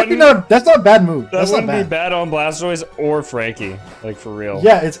 that's not a bad move. That wouldn't be bad on Blastoise or Frankie, like for real.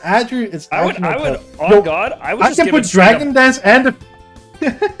 Yeah, it's actually. I would. On God, I would. I can put Dragon Dance and.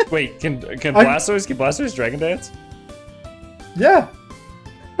 Wait, can Blastoise Dragon Dance? Yeah,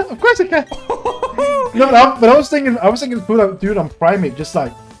 of course it can. No, but I was thinking, put up, dude, on Primate, just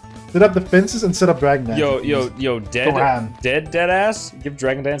like set up the fences and set up Dragon Dance. Yo, dead ass. Give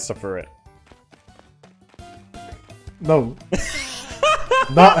Dragon Dance to Furret. No.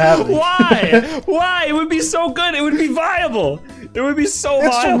 Not happening. Why? Why? It would be so good. It would be viable. It would be so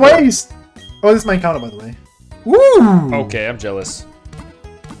viable. It's a waste. Oh, this is my encounter, by the way. Woo! Okay, I'm jealous.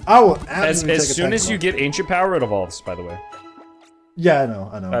 I will as soon as you get Ancient Power, it evolves, by the way. Yeah, I know.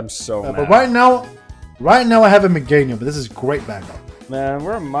 I'm so mad. But right now I have a Meganium, but this is great backup. Man,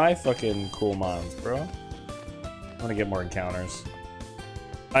 where are my fucking cool mons, bro? I want to get more encounters.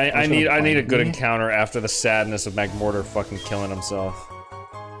 I need a good encounter after the sadness of Magmortar fucking killing himself.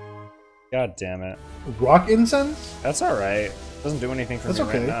 God damn it. Rock Incense? That's alright. Doesn't do anything for me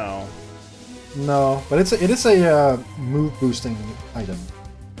right now. No, but it is a move boosting item.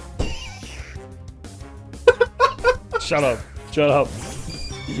 Shut up. Shut up.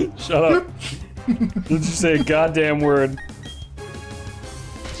 Shut up. Did you say a goddamn word?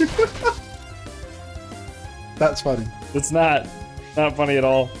 That's funny. It's not funny at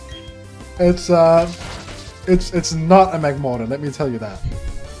all. It's not a Magmortar, let me tell you that.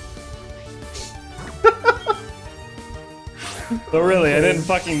 So really, I didn't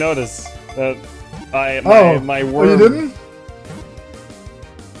fucking notice that my worm. Oh, you didn't?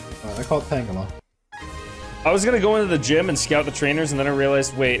 I call it Tangela. I was gonna go into the gym and scout the trainers, and then I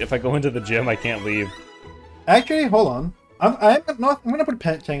realized, wait, if I go into the gym, I can't leave. Actually, hold on. I'm gonna put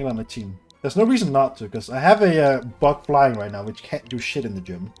Tangela on the team. There's no reason not to, because I have a bug flying right now, which can't do shit in the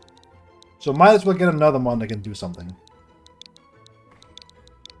gym. So might as well get another mon that can do something.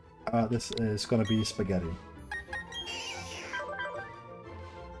 This is gonna be Spaghetti.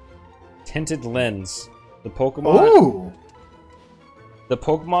 Tinted Lens. The Pokemon. Ooh! The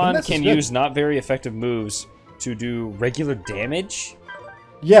Pokemon can use not very effective moves to do regular damage.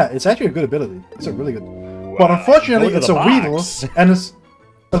 Yeah, it's actually a good ability. It's a really good. But unfortunately, it's a Weedle, and it's.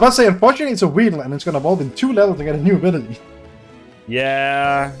 I was about to say, unfortunately, it's a Weedle, and it's gonna evolve in 2 levels to get a new ability.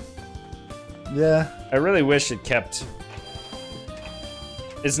 Yeah. Yeah. I really wish it kept.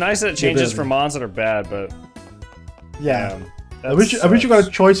 It's nice that it changes for mons that are bad, but. Yeah. I wish you got a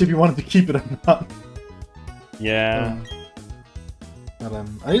choice if you wanted to keep it or not. Yeah.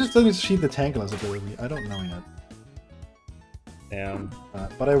 I just think it's cheat the Tangela's ability. I don't know yet. Damn.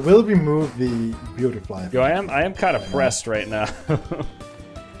 But I will remove the Beautifly. Yo, I am kind of pressed right now.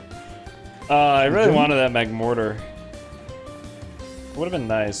 I really wanted that Magmortar. Would have been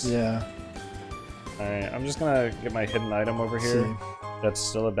nice. Yeah. Alright, I'm just gonna get my hidden item over here. That's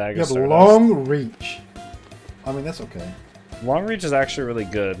still a bag of Stardust. Stardust. Long Reach. I mean, that's okay. Long Reach is actually really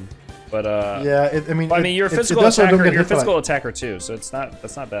good, but yeah, you're a physical attacker. You're a physical attacker too, so that's not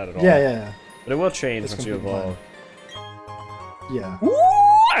bad at all. Yeah. But it will change once you evolve. Yeah. Woo!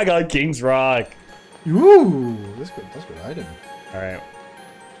 I got King's Rock. Ooh, that's good. That's good item. All right,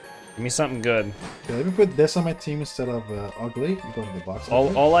 give me something good. Okay, let me put this on my team instead of Ugly. You go to the box.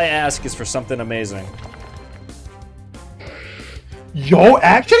 All I ask is for something amazing. Yo,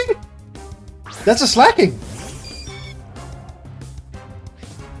 actually, that's a slacking.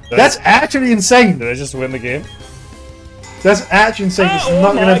 That's actually insane! Did I just win the game? That's actually insane. It's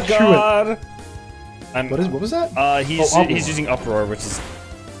not gonna chew it. What was that? He's using Uproar, which is.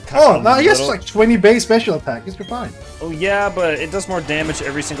 Oh, no, he has like 20 base special attack. You're fine. Oh yeah, but it does more damage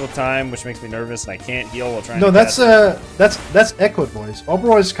every single time, which makes me nervous, and I can't heal while trying. No, to that's Echoed Voice.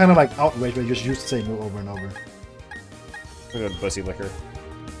 Uproar is kind of like outrage, where you just use the same move over and over. Look at Bussy Liquor.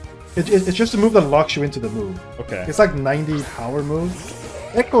 It's just a move that locks you into the move. Okay. It's like 90 power move.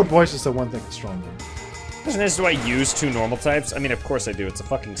 Echoed Voice is the one thing that's stronger. Question is, do I use 2 normal types? I mean, of course I do. It's a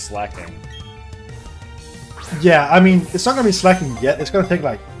fucking slacking. Yeah, I mean, it's not gonna be slacking yet. It's gonna take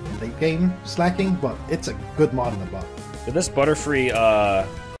like late game slacking, but it's a good mod in the buff. Did this Butterfree, I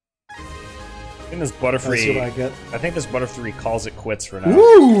think this Butterfree... That's what I get. I think this Butterfree calls it quits for now.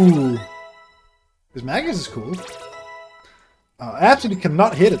 Ooh! This Magus is cool. I absolutely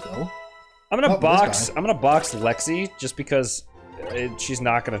cannot hit it though. I'm gonna box Lexi just because she's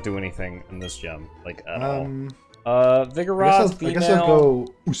not gonna do anything in this gem, like at all. Vigoroth, I guess I'll go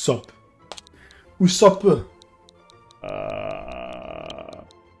Usopp. Usopp.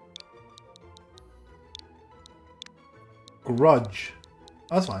 Grudge.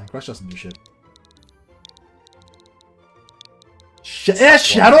 Oh, that's fine. Grudge doesn't do shit.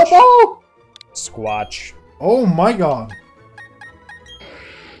 Shadow Ball? Squatch. Oh my god.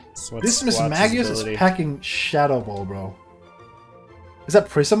 This Miss Squatch's Magus ability. is packing Shadow Ball, bro. Is that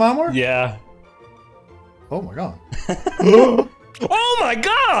Prism Armor? Yeah. Oh my god. Oh my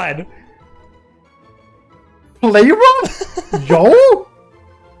god! Playroom? Yo?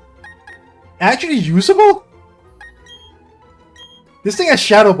 Actually usable? This thing has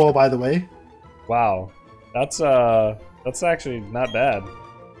Shadow Ball, by the way. Wow. That's actually not bad.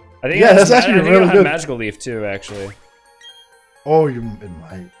 I think yeah, that's actually really good. Magical Leaf too, actually. Oh, it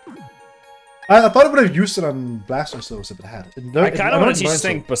might. I thought it would have used it on Blastoise if it had it. I kind of want to teach this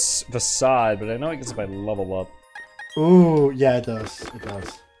thing Facade, but I know it gets it by level up. Ooh, yeah, it does. It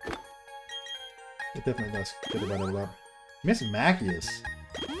does. It definitely does get it by level up. Miss Magius.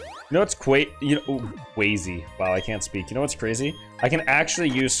 You know what's Wazy. Wow, I can't speak. You know what's crazy? I can actually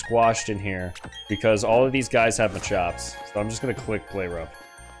use Squashed in here because all of these guys have Machops. So I'm just gonna click Play Rough.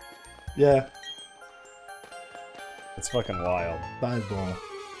 Yeah. It's fucking wild. Dive Ball.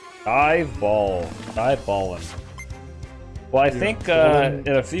 Dive Ball. Dive Ballin'. Well, I think in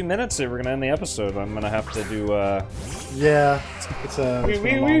a few minutes we're gonna end the episode. I'm gonna have to do. Yeah, it's a.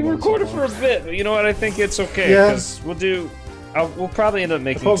 We recorded for a bit, but you know what? I think it's okay because we'll do. We'll probably end up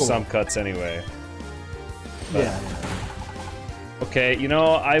making some cuts anyway. But, yeah. Okay, you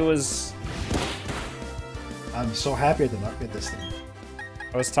know, I'm so happy I did not get this thing.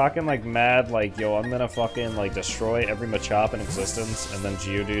 I was talking like mad, like, yo, I'm gonna fucking like destroy every Machop in existence, and then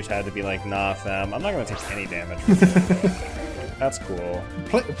Geodude had to be like, nah, fam, I'm not gonna take any damage. That's cool.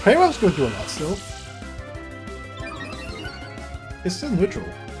 Playrock's gonna do a lot still. It's still neutral.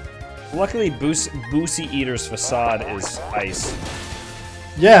 Luckily, Boosie Eater's Facade is ice.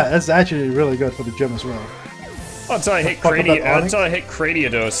 Yeah, that's actually really good for the gym as well. Oh, until I hit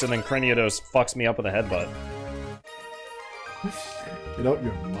Craniados, and then Craniados fucks me up with a headbutt. You know,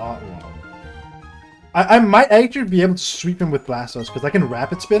 you're not wrong. I might actually be able to sweep him with Blastoise, because I can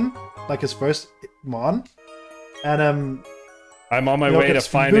Rapid Spin, like his first Mon. And, I'm on my way to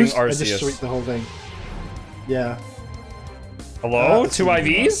finding Arceus. I just sweep Arceus. the whole thing. Yeah. Hello? 2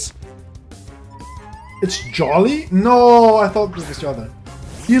 IVs? It's Jolly? No, I thought it was the other.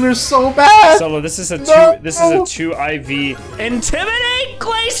 Healer's so bad! Solo, this is a 2 IV Intimidate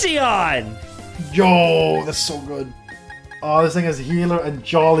Glaceon! Yo, that's so good. Oh, this thing has Healer and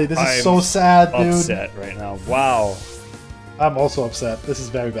Jolly. This is so sad, dude. I'm upset right now. Wow. I'm also upset. This is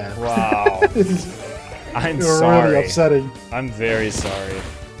very bad. Wow. I'm sorry. Really upsetting. I'm very sorry.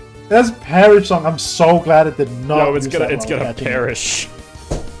 That's Perish song. I'm so glad it did not. No, it's gonna perish.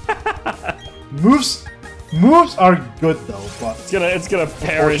 Moves are good though, but it's gonna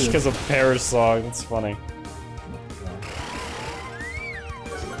perish because of Perish song. That's funny.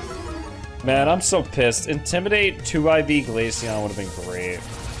 Man, I'm so pissed. Intimidate 2 IV Glaceon would have been great.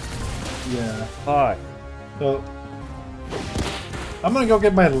 Yeah. Fuck. So I'm gonna go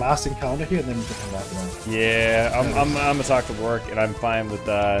get my last encounter here, and then we can come back to that. Yeah, I'm gonna talk to work, and I'm fine with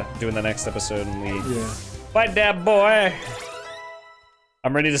doing the next episode in League. Yeah. Fight that boy.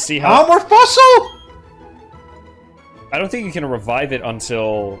 I'm ready to see how. Armor Fossil. I don't think you can revive it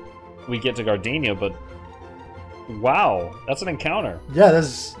until we get to Gardenia, but wow, that's an encounter. Yeah,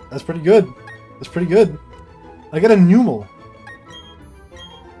 that's pretty good. That's pretty good. I get a Numel.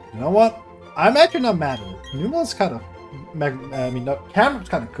 You know what? I'm actually not mad at it. Numel's kind of. I mean, no, Cameron's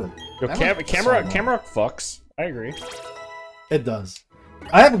kind of good. Yo, camera fucks. I agree. It does.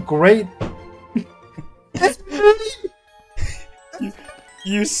 I have a great.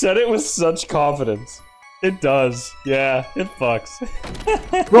 You said it with such confidence. It does. Yeah, it fucks.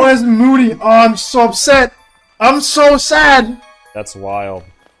 Bro has Moody. Oh, I'm so upset. I'm so sad. That's wild.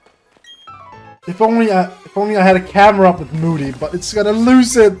 If only I had a camera up with Moody, but it's gonna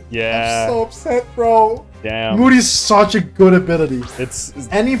lose it. Yeah. I'm so upset, bro. Damn. Moody's such a good ability. It's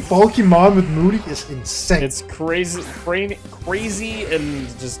Any Pokemon with Moody is insane. it's crazy, crazy, and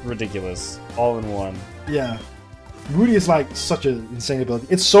just ridiculous, all in one. Yeah. Moody is like such an insane ability.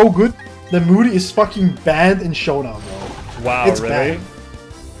 It's so good that Moody is fucking banned in Showdown, bro. Wow, It's really? banned.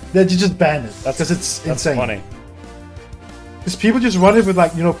 That you just ban it That's because it's that's insane. funny. Because people just run it with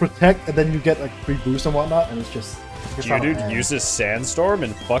like protect, and then you get like free boost and whatnot, and it's just. It's not Dude bad. uses Sandstorm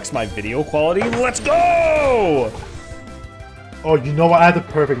and fucks my video quality. Let's go! Oh, you know what? I had the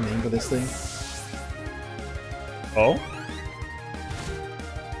perfect name for this thing. Oh?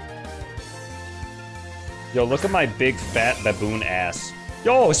 Yo, look at my big fat baboon ass.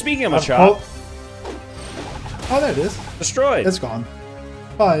 Yo, speaking of I've Machop, Oh, there it is. destroyed. It's gone.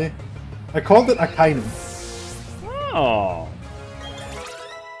 Bye. I called it Akainu Oh.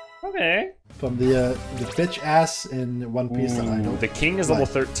 Okay. from the bitch ass in One Piece that I know. The king is level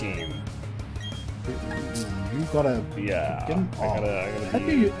 13. You gotta Yeah. get him off. I gotta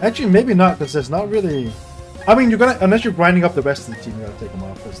be... Actually, maybe not, because there's not really. I mean, you're gonna unless you're grinding up the rest of the team, you gotta take them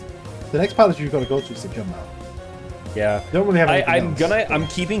off. Because the next pilot you gotta go to is the gym now. Yeah. You don't really have anything else. I'm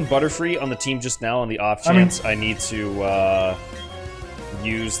keeping Butterfree on the team just now on the off chance I need to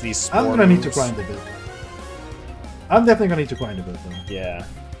use these spore I'm gonna need to moves. grind a bit. I'm definitely gonna need to grind a bit though. Yeah.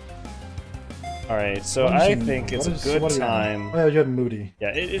 Alright, so What is I your- think it's what a is- good what are you on? time. Oh, yeah, you're Moody. Yeah,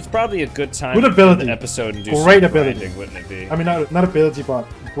 it's probably a good time Good to end ability. the episode and do Great some ability. grinding, wouldn't it be? I mean, not ability, but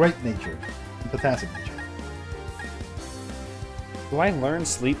great nature, fantastic nature. Do I learn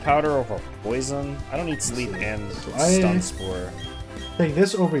Sleep Powder over Poison? I don't need Sleep and Stun Spore. Take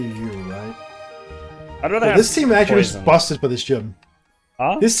this over you, right? I'd rather Yeah, have this team actually is Poison. busted for this gym.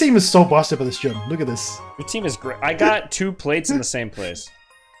 Huh? This team is so busted for this gym. Look at this. Your team is great. I got 2 plates in the same place.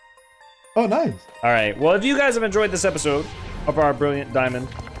 Oh, nice. Alright, well, if you guys have enjoyed this episode of our Brilliant Diamond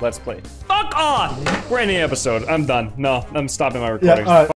Let's Play, fuck off! We're ending the episode. I'm done. No, I'm stopping my recording. Yeah,